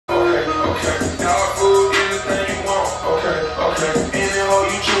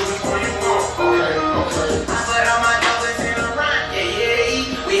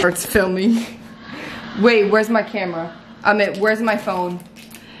starts filming. Wait, where's my camera? Where's my phone?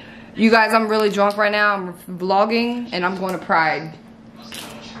 You guys, I'm really drunk right now. I'm vlogging and I'm going to Pride.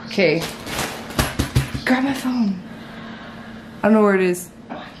 Okay. Grab my phone. I don't know where it is.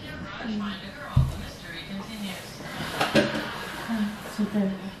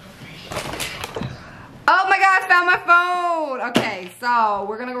 Oh my god, I found my phone! Okay, so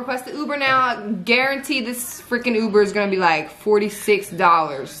we're gonna request the Uber now. Guarantee this freaking Uber is gonna be like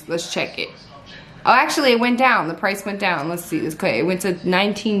 $46. Let's check it. Oh, actually, it went down. The price went down. Let's see this. Okay, it went to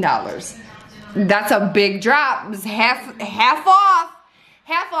 $19. That's a big drop. It was half off.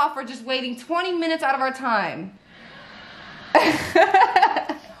 Half off for just waiting 20 minutes out of our time.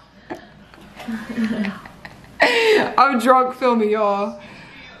 I'm drunk filming, y'all.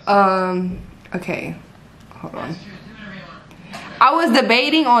 Okay. Hold on. I was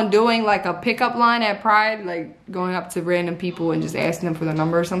debating on doing like a pickup line at Pride, like going up to random people and just asking them for their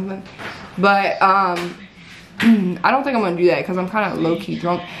number or something. But I don't think I'm gonna do that because I'm kind of low-key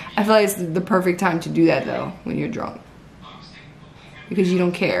drunk. I feel like it's the perfect time to do that though, when you're drunk. Because you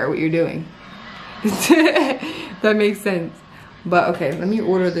don't care what you're doing. That makes sense. But okay, let me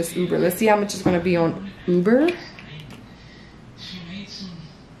order this Uber. Let's see how much it's gonna be on Uber.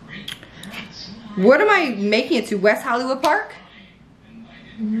 What am I making it to? West Hollywood Park?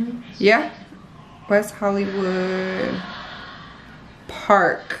 Mm-hmm. Yeah? West Hollywood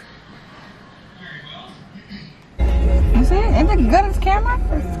Park. You see it? Ain't that good as camera?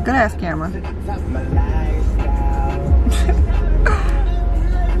 It's a good ass camera.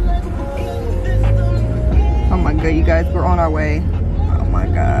 Oh my god, you guys, we're on our way. Oh my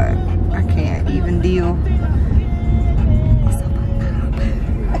god. I can't even deal.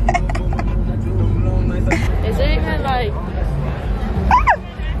 Is it even like...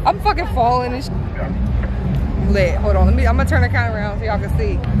 I'm fucking falling and lit. Hold on, I'm gonna turn the camera around so y'all can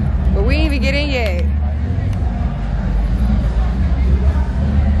see. But we ain't even get in yet.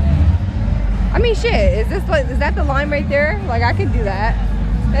 I mean, shit, is that the line right there? Like, I could do that.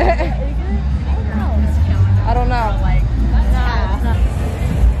 I don't know. Like, nah.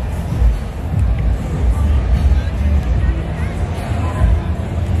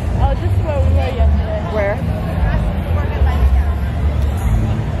 Oh, this is where we were yesterday. Where?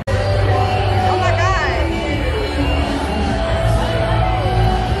 Oh my god.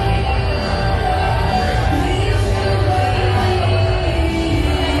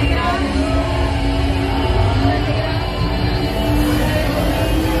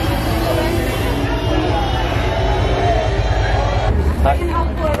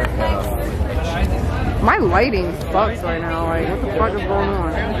 My lighting sucks right now. Like, what the fuck is going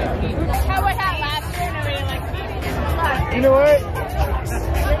on? How we had last year and everything like... You know what?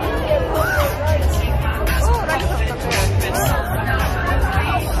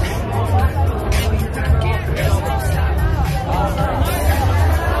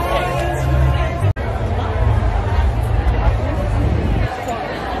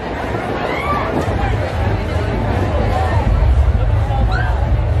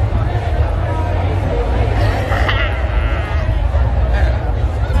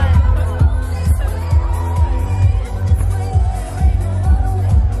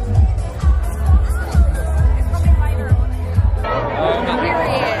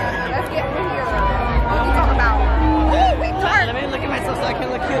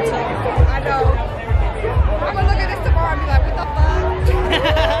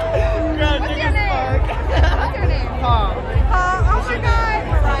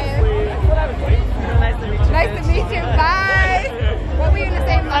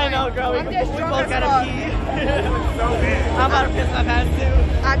 I'm about to piss my pants too.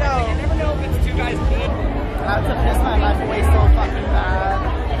 I know. I never know if it's two guys peeing. I'm about to piss my life away so fucking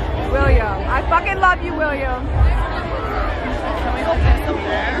bad. William, I fucking love you, William. Can we go piss up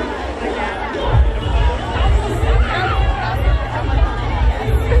there?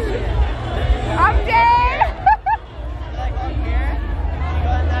 I'm dead. Like up here? Go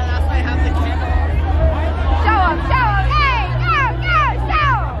in there, that's why I have the camera. Show him, hey, go,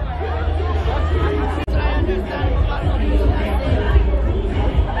 show.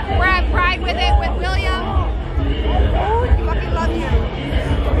 We're at Pride with it with William. Oh, I fucking love you.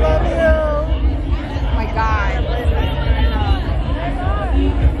 Love you. Oh my god.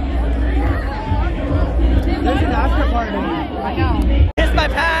 This is after party. I know. Piss my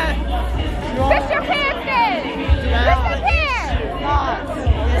pants. Piss your pants then. Piss your pants.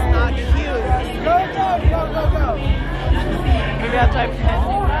 It's not cute. Go. Maybe I'll try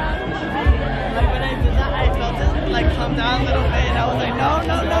pissing. Like when I did that, I felt it like come down a little bit, and I was like, no.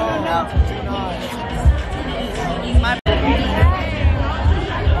 Do not. My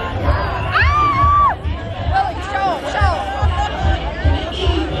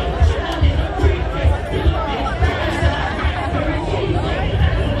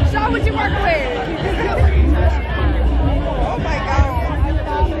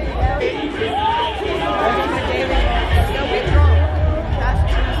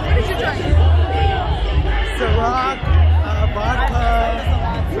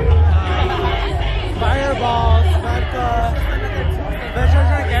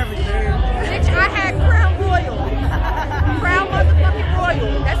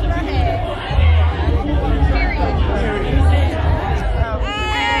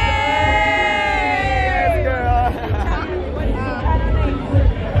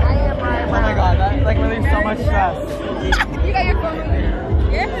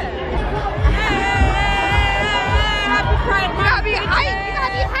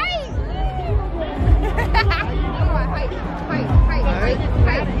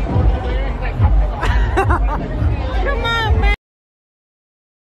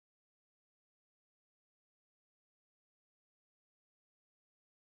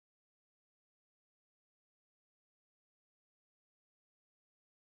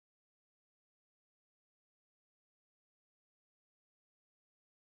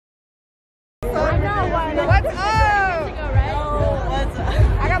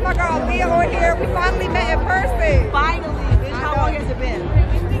here. We finally met in person. Finally, bitch. How long has it been?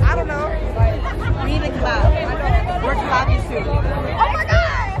 I don't know. We need to collab. We're collabing too. Oh my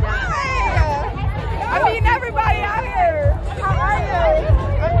God! Hi! I'm meeting everybody out here. How are you?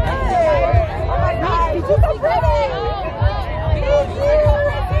 Okay. Oh my God! You're so pretty.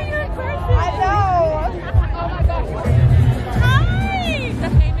 I know. Oh my gosh. Hi! The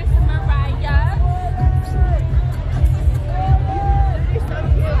famous Mariah.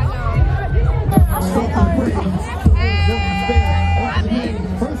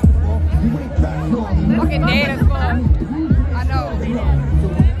 Fucking dead as fuck. I know.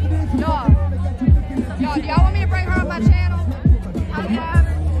 Yo, do y'all want me to bring her on my channel? I have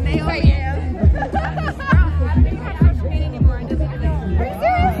Naomi. Yeah.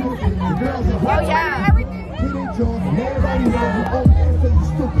 Oh yeah. Everything.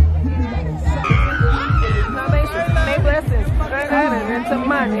 They blessings, turning into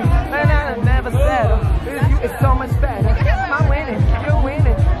money. Never settle. It's so much better. I'm winning, you're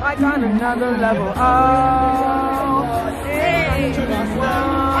winning. Like on another level. Oh, shit.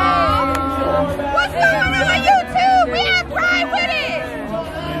 What's going on YouTube? We have Pride with it.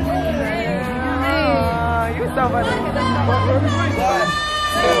 Oh, you're so funny.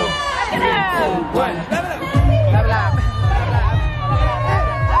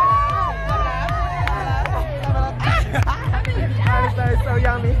 So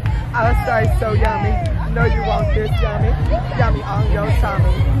yummy. Our star is so yummy. Know you want this yummy. Yummy on your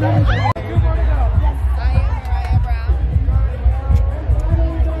tummy.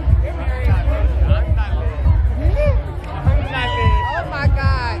 Oh my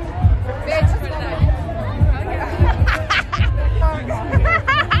God. Bitch.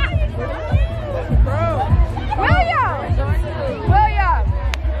 William.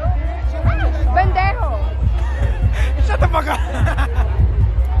 Pendejo. Shut the fuck up.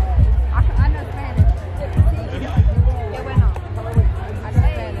 I know Spanish. Yeah, bueno. I know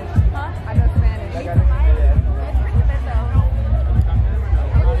Spanish. Huh? I know Spanish.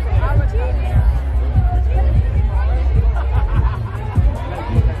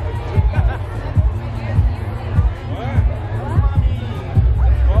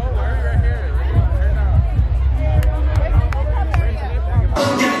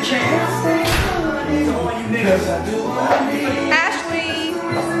 Ashley.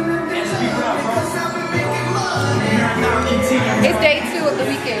 It's day 2 of the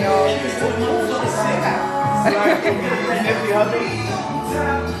weekend, y'all.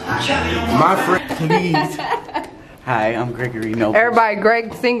 My friend, please. Hi, I'm Gregory. No. Everybody,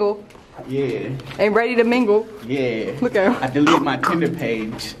 Greg single Yeah. and ready to mingle. Yeah. Look at him. I deleted my Tinder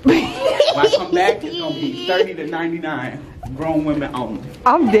page. When I come back, it's gonna be 30 to 99. Grown women only.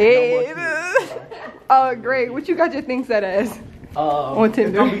 I'm dead. Greg, what you got your thing set as? On It's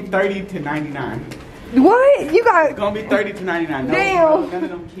Tinder. gonna be 30 to 99. What? You got... It's gonna be 30 to 99. No, Damn. none of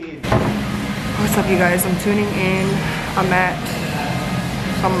them kids. What's up, you guys? I'm tuning in. I'm at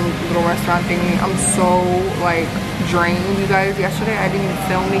some little restaurant thingy. I'm so, like, drained, you guys. Yesterday, I didn't even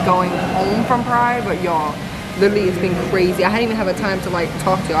film me going home from Pride, but y'all, literally, it's been crazy. I hadn't even have a time to, like,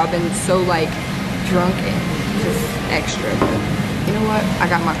 talk to y'all. I've been so, like, drunk and just extra. But you know what? I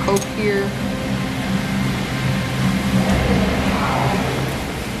got my Coke here.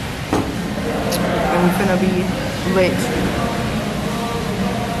 And we finna be lit.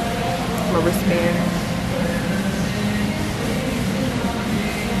 My wristband.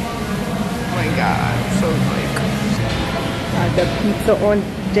 Oh my God, so like. Got the pizza on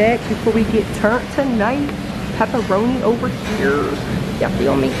deck before we get turned tonight. Pepperoni over here. Y'all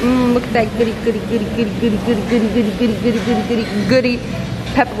feel me? Look at that goody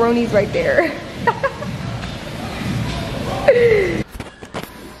pepperonis right there.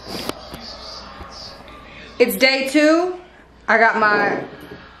 It's day 2. I got my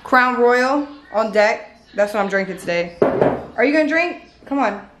Crown Royal on deck. That's what I'm drinking today. Are you gonna drink? Come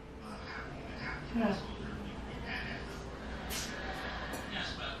on.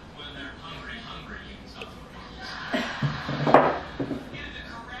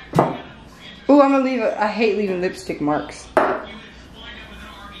 Ooh, I'm gonna leave it. I hate leaving lipstick marks.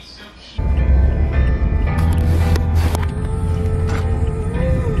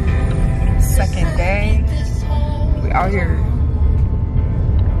 Second day. We out here.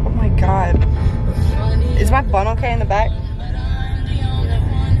 Oh my God. Is my bun okay in the back?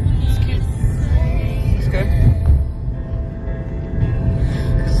 It's cute. It's good.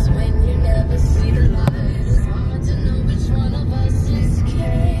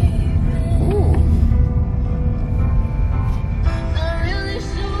 Ooh.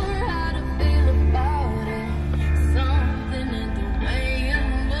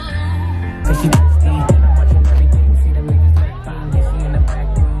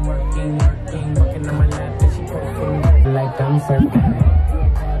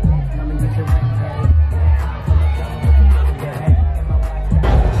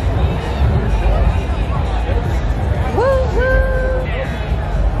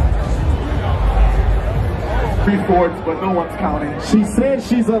 sports, but no one's counting. She said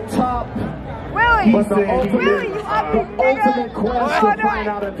she's up top. Willie! But the said he ultimate, Willie, you up here, nigga? ultimate quest to find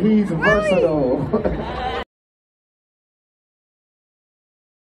out if he's versatile.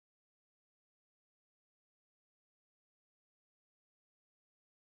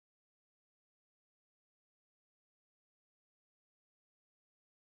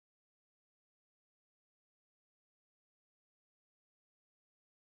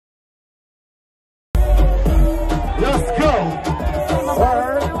 Let's go.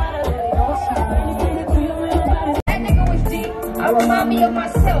 That nigga was deep. I remind me of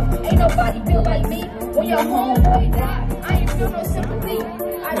myself. Ain't nobody feel like me. When your homeboy died, I ain't feel no sympathy.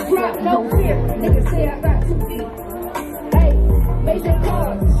 I drop no fear. Niggas say I got 2 feet. Hey, major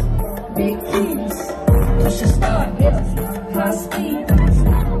cars, big keys. Push a start, yeah. High speed.